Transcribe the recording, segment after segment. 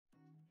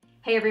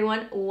Hey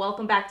everyone,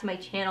 welcome back to my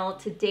channel.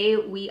 Today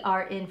we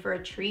are in for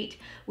a treat.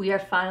 We are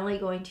finally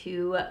going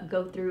to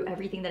go through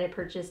everything that I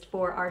purchased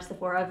for our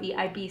Sephora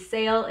VIB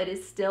sale. It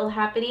is still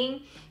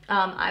happening.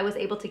 I was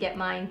able to get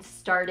mine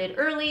started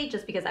early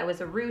just because I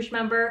was a Rouge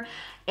member,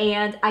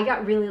 and I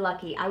got really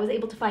lucky. I was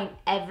able to find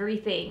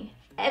everything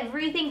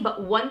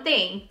but one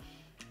thing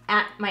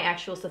at my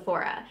actual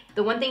Sephora.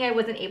 The one thing I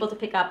wasn't able to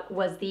pick up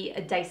was the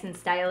Dyson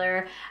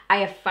styler. I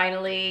have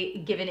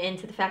finally given in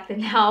to the fact that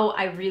now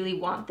I really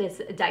want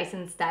this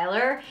Dyson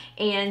styler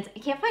and I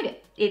can't find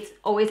it. It's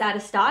always out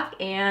of stock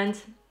and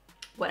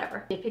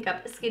whatever. I picked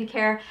up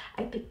skincare,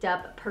 I picked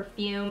up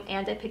perfume,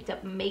 and I picked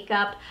up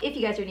makeup. If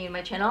you guys are new to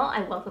my channel,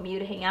 I welcome you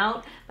to hang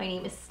out. My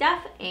name is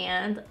Steph,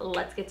 and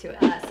let's get to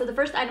it. So the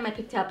first item I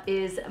picked up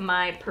is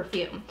my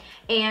perfume,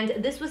 and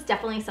this was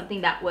definitely something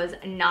that was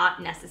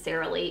not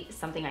necessarily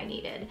something I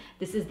needed.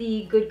 This is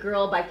the Good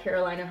Girl by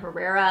Carolina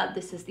Herrera.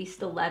 This is the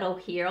stiletto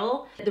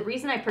heel. The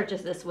reason I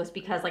purchased this was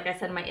because, like I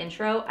said in my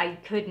intro, I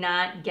could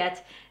not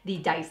get the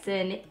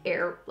Dyson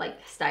Air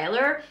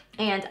styler,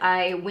 and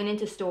I went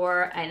into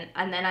store and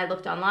then I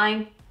looked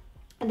online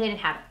and they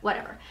didn't have it,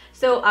 whatever.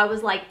 So I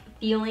was like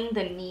feeling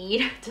the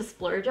need to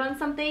splurge on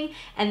something,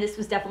 and this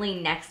was definitely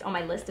next on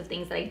my list of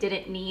things that I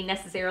didn't need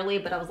necessarily,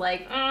 but I was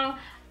like,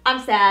 I'm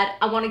sad,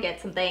 I want to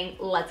get something,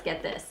 let's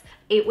get this.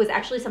 It was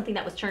actually something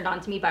that was turned on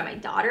to me by my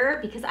daughter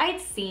because I had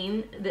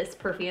seen this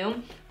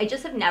perfume. I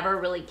just have never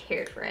really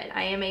cared for it.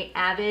 I am an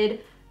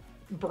avid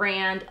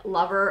brand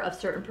lover of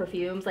certain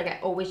perfumes. Like, I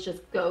always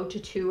just go to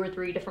 2 or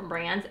 3 different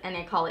brands and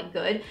I call it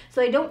good.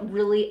 So I don't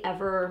really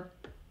ever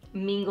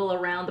mingle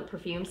around the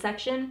perfume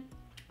section.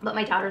 But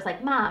my daughter's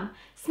like, Mom,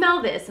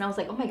 smell this. And I was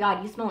like, oh my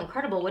God, you smell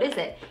incredible. What is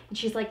it? And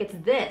she's like, it's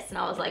this. And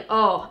I was like,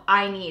 oh,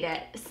 I need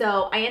it.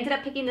 So I ended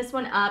up picking this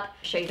one up. I'll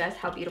show you guys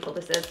how beautiful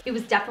this is. It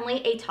was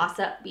definitely a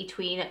toss-up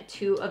between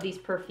 2 of these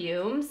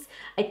perfumes.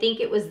 I think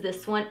it was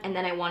this one, and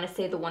then I want to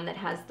say the one that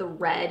has the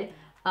red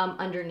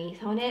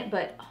underneath on it.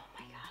 But oh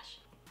my gosh,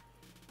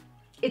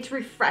 it's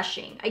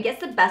refreshing. I guess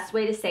the best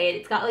way to say it,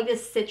 it's got like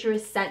this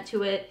citrus scent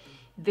to it.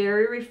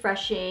 Very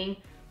refreshing.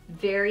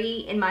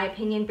 Very, in my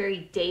opinion,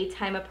 very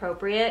daytime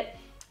appropriate.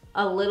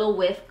 A little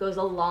whiff goes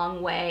a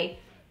long way.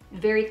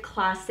 Very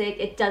classic.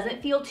 It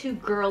doesn't feel too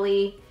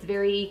girly. It's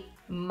very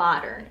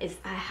modern is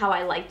how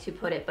I like to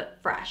put it, but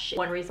fresh.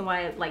 One reason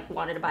why I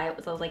wanted to buy it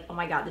was I was like, oh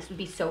my God, this would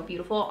be so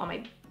beautiful on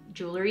my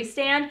jewelry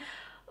stand.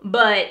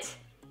 But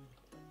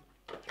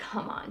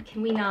come on,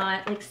 can we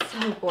not? Like,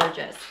 so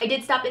gorgeous. I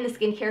did stop in the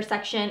skincare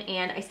section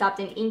and I stopped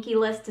in Inkey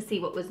List to see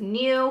what was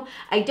new.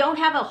 I don't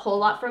have a whole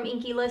lot from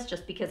Inkey List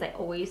just because I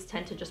always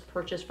tend to just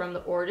purchase from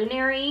The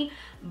Ordinary,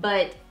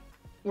 but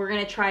we're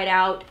gonna try it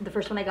out. The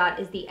first one I got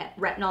is the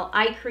Retinol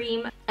Eye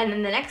Cream. And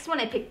then the next one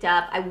I picked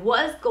up, I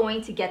was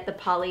going to get the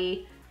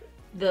Proteiny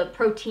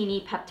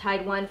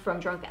Peptide one from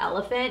Drunk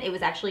Elephant. It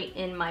was actually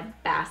in my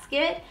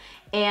basket,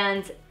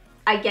 and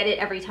I get it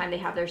every time they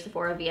have their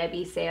Sephora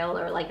VIB sale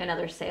or like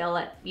another sale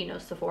at, you know,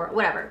 Sephora,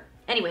 whatever.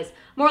 Anyways,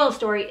 moral of the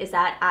story is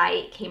that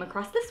I came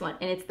across this one,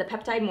 and it's the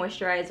Peptide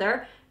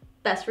Moisturizer,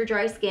 best for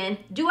dry skin.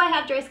 Do I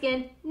have dry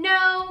skin?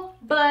 No,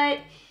 but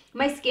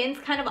my skin's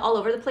kind of all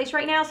over the place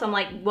right now, so I'm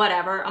like,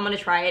 whatever, I'm gonna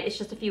try it. It's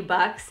just a few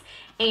bucks,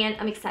 and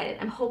I'm excited.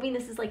 I'm hoping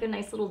this is like a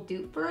nice little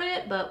dupe for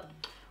it, but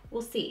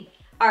we'll see.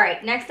 All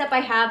right, next up I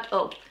have,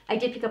 oh, I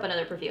did pick up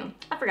another perfume.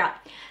 I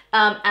forgot.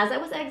 As I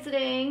was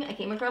exiting, I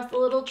came across the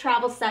little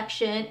travel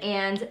section,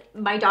 and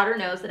my daughter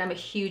knows that I'm a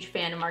huge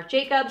fan of Marc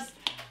Jacobs,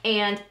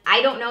 and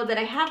I don't know that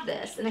I have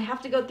this, and I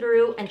have to go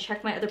through and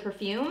check my other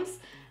perfumes,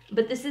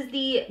 but this is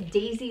the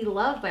Daisy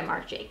Love by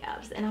Marc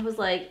Jacobs, and I was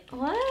like,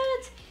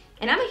 what?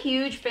 And I'm a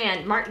huge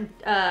fan.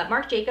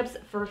 Marc Jacobs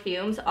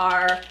perfumes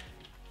are,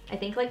 I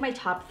think, like my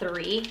top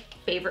 3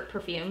 favorite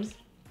perfumes.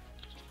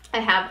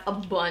 I have a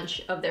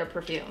bunch of their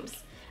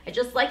perfumes. I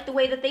just like the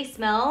way that they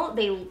smell.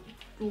 They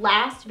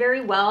last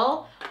very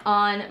well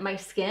on my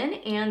skin,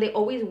 and they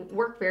always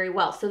work very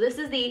well. So this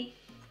is the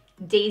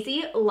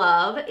Daisy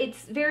Love.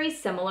 It's very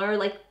similar,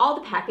 like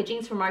all the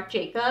packagings from Marc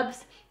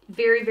Jacobs,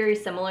 very, very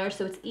similar.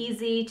 So it's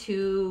easy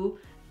to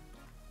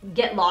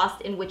get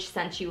lost in which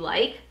scent you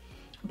like.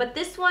 But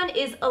this one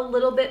is a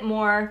little bit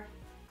more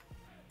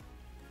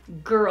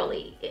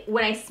girly.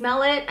 When I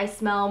smell it, I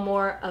smell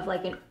more of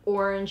like an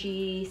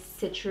orangey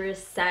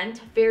citrus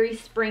scent, very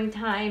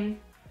springtime,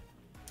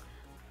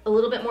 a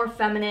little bit more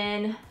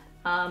feminine,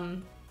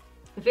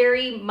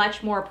 very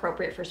much more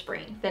appropriate for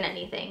spring than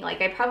anything.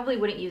 Like, I probably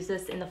wouldn't use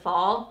this in the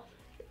fall.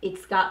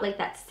 It's got like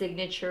that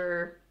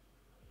signature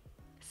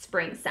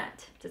spring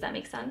scent. Does that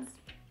make sense?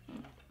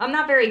 I'm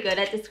not very good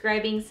at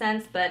describing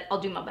scents, but I'll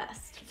do my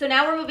best. So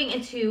now we're moving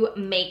into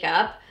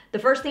makeup. The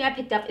first thing I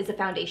picked up is a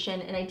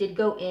foundation, and I did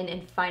go in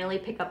and finally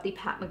pick up the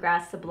Pat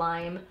McGrath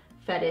Sublime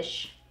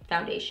Fetish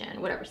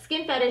foundation, whatever,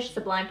 Skin Fetish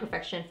Sublime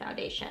Perfection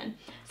foundation.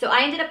 So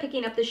I ended up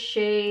picking up the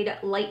shade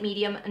Light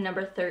Medium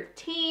number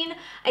 13.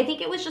 I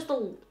think it was just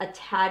a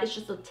tad, it's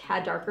just a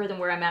tad darker than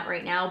where I'm at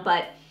right now,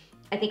 but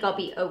I think I'll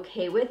be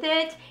okay with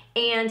it.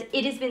 And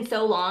it has been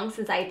so long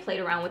since I played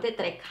around with it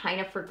that I kind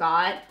of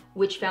forgot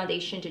which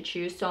foundation to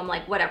choose. So I'm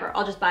like, whatever,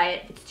 I'll just buy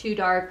it. If it's too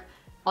dark,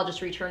 I'll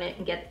just return it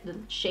and get the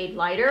shade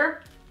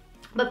lighter.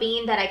 But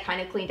being that I kind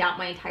of cleaned out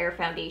my entire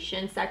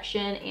foundation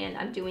section and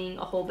I'm doing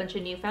a whole bunch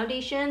of new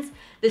foundations,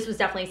 this was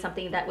definitely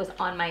something that was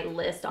on my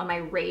list, on my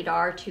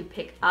radar to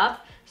pick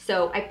up.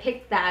 So I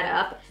picked that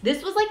up.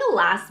 This was like a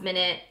last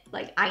minute,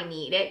 like I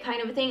need it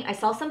kind of a thing. I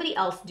saw somebody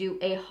else do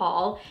a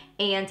haul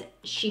and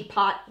she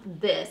bought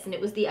this, and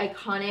it was the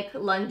iconic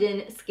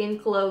London Skin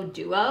Glow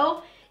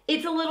Duo.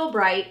 It's a little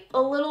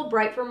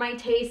bright for my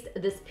taste,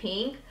 this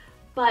pink.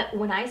 But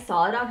when I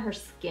saw it on her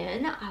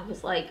skin, I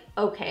was like,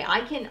 okay,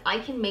 I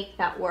can make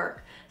that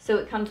work. So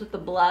it comes with the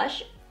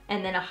blush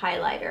and then a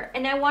highlighter.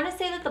 And I want to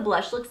say that the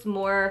blush looks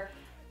more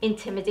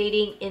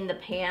intimidating in the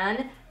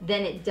pan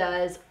than it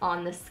does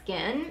on the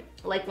skin.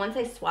 Like once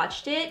I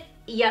swatched it,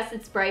 yes,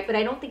 it's bright, but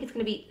I don't think it's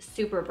going to be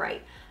super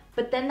bright.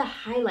 But then the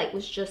highlight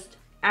was just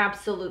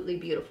absolutely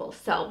beautiful.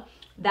 So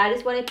that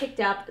is what I picked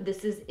up.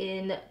 This is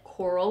in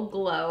Coral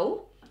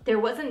Glow. There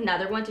was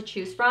another one to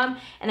choose from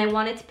and I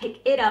wanted to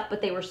pick it up,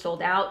 but they were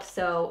sold out.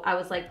 So I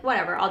was like,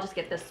 whatever, I'll just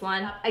get this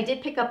one. I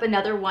did pick up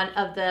another one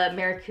of the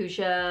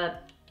Maracuja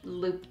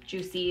Loop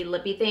Juicy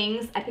Lippy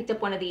things. I picked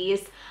up one of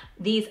these.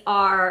 These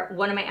are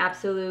one of my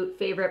absolute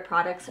favorite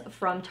products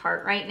from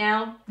Tarte right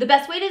now. The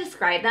best way to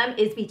describe them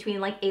is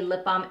between like a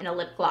lip balm and a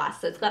lip gloss.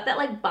 So it's got that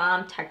like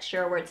balm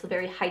texture where it's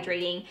very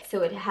hydrating.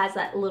 So it has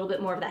that little bit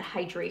more of that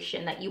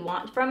hydration that you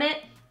want from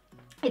it.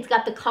 It's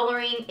got the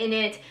coloring in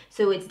it,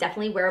 so it's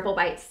definitely wearable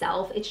by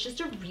itself. It's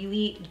just a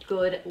really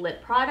good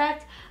lip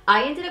product.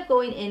 I ended up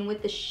going in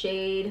with the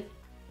shade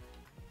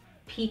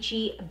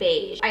Peachy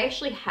Beige. I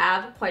actually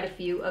have quite a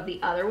few of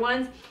the other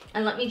ones,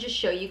 and let me just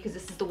show you because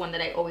this is the one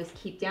that I always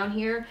keep down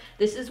here.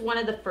 This is one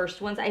of the first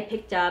ones I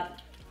picked up.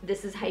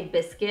 This is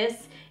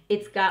Hibiscus.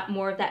 It's got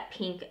more of that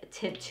pink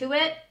tint to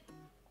it.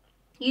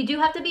 You do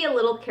have to be a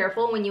little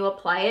careful when you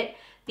apply it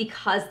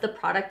because the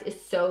product is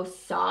so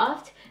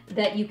soft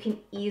that you can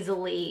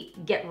easily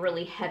get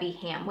really heavy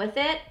hand with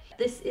it.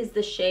 This is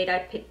the shade I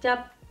picked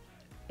up.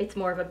 It's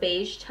more of a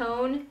beige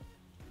tone,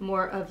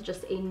 more of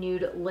just a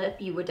nude lip.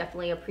 You would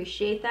definitely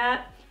appreciate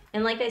that.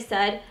 And like I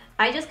said,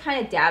 I just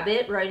kind of dab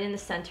it right in the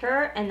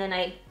center and then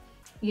I,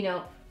 you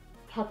know,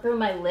 pucker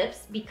my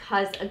lips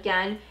because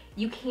again,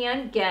 you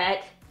can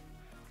get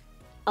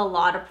a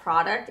lot of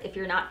product if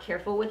you're not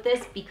careful with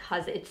this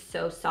because it's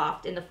so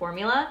soft in the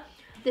formula.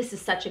 This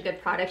is such a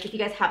good product. If you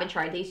guys haven't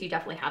tried these, you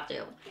definitely have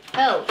to.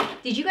 Oh,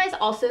 did you guys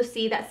also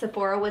see that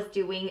Sephora was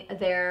doing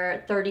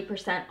their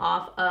 30%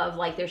 off of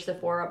like their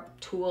Sephora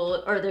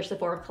tool or their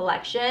Sephora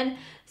collection?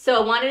 So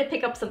I wanted to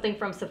pick up something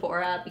from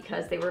Sephora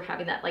because they were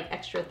having that like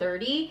extra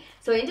 30.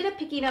 So I ended up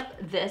picking up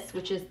this,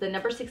 which is the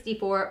number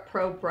 64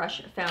 Pro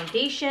Brush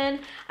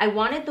Foundation. I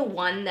wanted the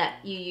one that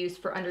you use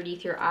for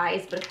underneath your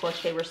eyes, but of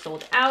course they were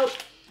sold out.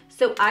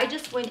 So I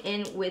just went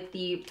in with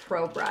the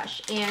Pro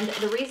Brush. And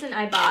the reason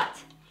I bought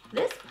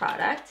this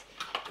product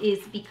is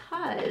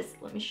because,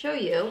 let me show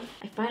you,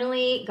 I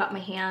finally got my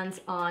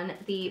hands on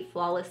the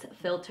Flawless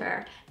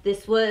Filter.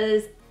 This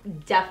was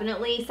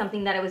definitely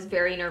something that I was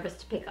very nervous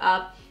to pick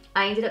up.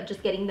 I ended up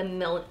just getting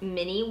the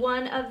mini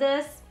one of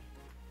this,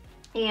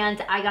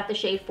 and I got the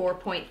shade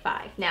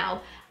 4.5.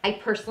 Now, I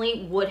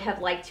personally would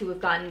have liked to have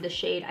gotten the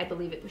shade, I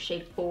believe it was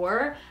shade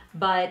 4,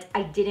 but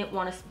I didn't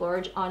want to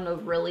splurge on a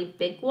really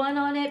big one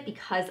on it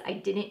because I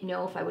didn't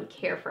know if I would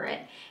care for it.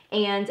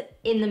 And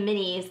in the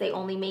minis, they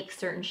only make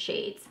certain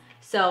shades.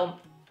 So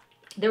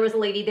there was a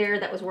lady there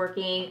that was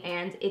working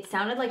and it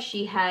sounded like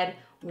she had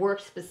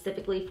worked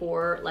specifically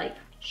for like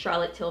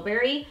Charlotte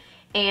Tilbury.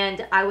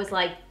 And I was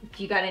like,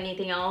 do you got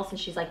anything else? And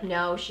she's like,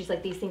 no. She's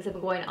like, these things have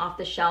been going off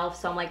the shelf.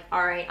 So I'm like,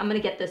 all right, I'm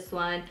gonna get this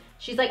one.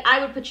 She's like, I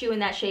would put you in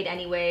that shade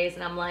anyways.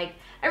 And I'm like,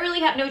 I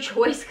really have no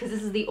choice because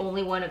this is the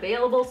only one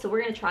available. So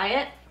we're gonna try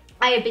it.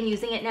 I have been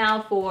using it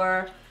now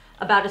for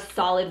about a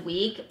solid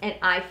week and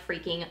I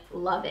freaking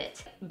love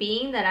it.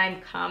 Being that I'm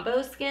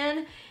combo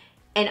skin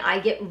and I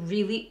get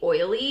really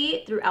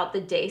oily throughout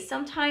the day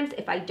sometimes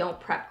if I don't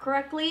prep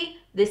correctly,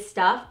 this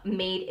stuff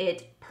made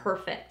it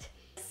perfect.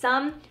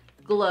 Some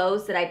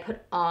glows that I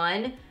put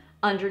on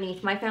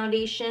underneath my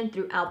foundation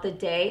throughout the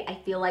day, I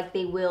feel like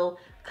they will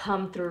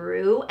come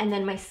through and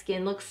then my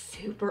skin looks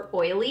super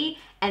oily,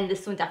 and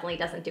this one definitely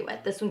doesn't do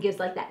it. This one gives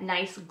like that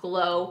nice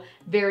glow,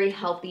 very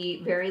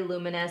healthy, very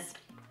luminous.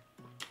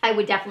 I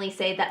would definitely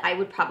say that I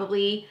would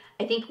probably,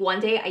 I think one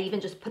day I even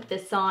just put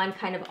this on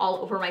kind of all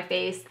over my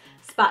face,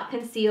 spot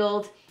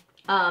concealed,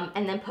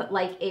 and then put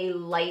like a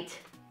light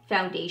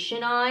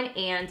foundation on,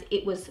 and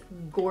it was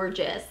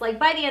gorgeous. Like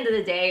by the end of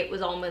the day, it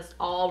was almost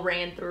all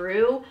ran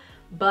through,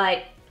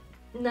 but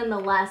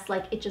nonetheless,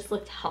 like it just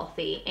looked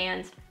healthy,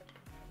 and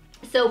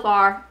so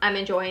far I'm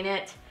enjoying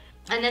it.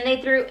 And then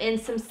they threw in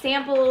some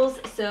samples.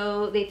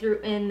 So they threw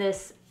in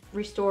this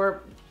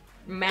Restore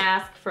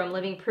mask from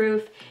Living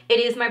Proof. It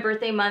is my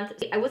birthday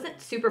month. I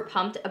wasn't super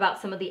pumped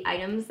about some of the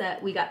items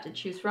that we got to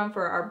choose from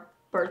for our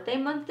birthday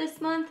month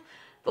this month,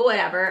 but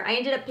whatever. I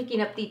ended up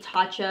picking up the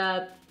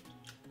Tatcha.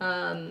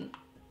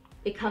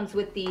 It comes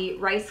with the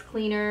rice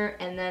cleaner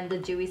and then the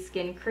dewy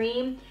skin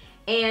cream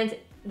and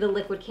the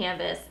liquid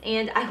canvas.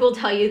 And I will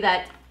tell you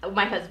that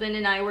my husband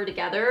and I were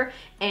together,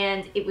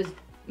 and it was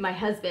my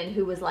husband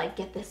who was like,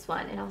 get this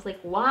one. And I was like,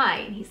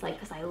 why? And he's like,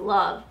 because I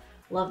love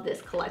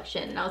this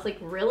collection. And I was like,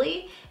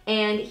 really?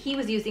 And he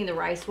was using the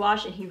rice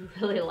wash and he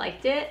really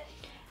liked it.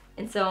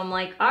 And so I'm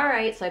like, all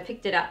right, so I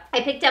picked it up.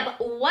 I picked up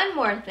one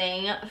more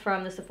thing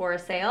from the Sephora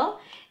sale,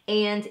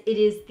 and it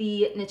is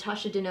the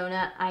Natasha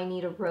Denona I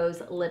Need a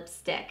Rose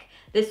lipstick.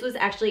 This was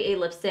actually a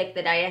lipstick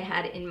that I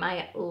had in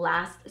my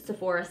last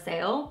Sephora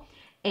sale,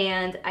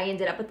 and I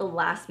ended up at the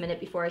last minute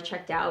before I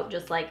checked out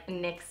just like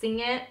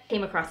nixing it.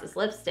 Came across this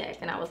lipstick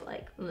and I was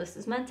like, this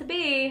is meant to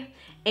be.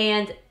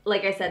 And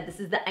like I said, this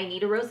is the I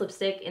Need a Rose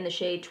lipstick in the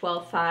shade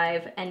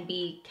 12.5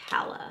 NB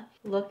Calla.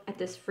 Look at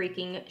this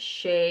freaking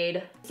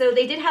shade. So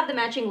they did have the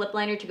matching lip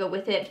liner to go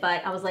with it,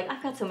 but I was like,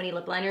 I've got so many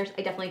lip liners,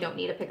 I definitely don't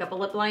need to pick up a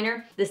lip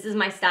liner. This is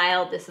my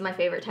style, this is my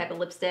favorite type of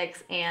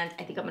lipsticks, and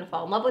I think I'm gonna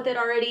fall in love with it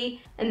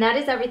already. And that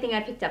is everything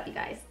I picked up, you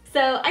guys.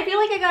 So I feel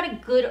like I got a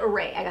good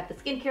array. I got the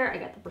skincare, I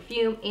got the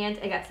perfume, and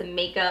I got some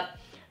makeup.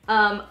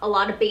 A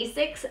lot of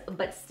basics,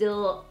 but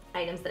still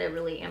items that I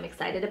really am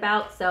excited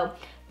about. So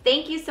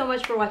thank you so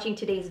much for watching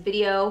today's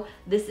video.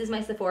 This is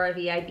my Sephora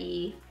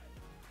VIB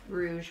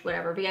Rouge,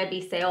 whatever,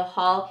 VIB sale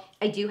haul.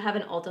 I do have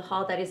an Ulta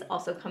haul that is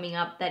also coming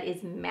up that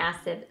is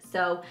massive.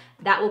 So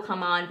that will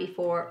come on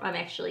before,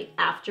 actually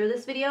after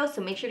this video.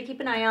 So make sure to keep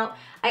an eye out.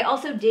 I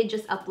also did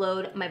just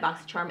upload my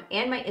BoxyCharm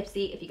and my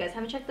EsteBEEe. If you guys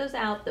haven't checked those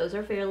out, those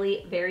are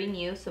very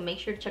new. So make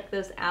sure to check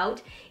those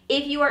out.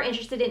 If you are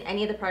interested in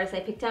any of the products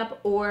I picked up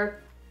or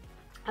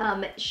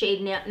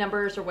shade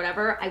numbers or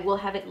whatever, I will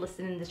have it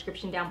listed in the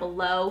description down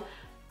below.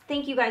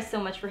 Thank you guys so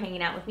much for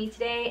hanging out with me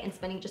today and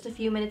spending just a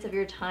few minutes of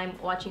your time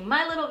watching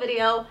my little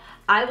video.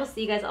 I will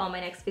see you guys all in my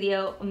next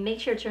video.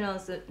 Make sure to turn on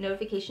those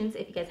notifications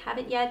if you guys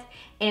haven't yet,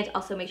 and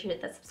also make sure to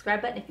hit that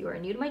subscribe button if you are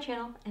new to my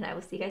channel, and I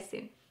will see you guys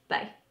soon.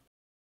 Bye.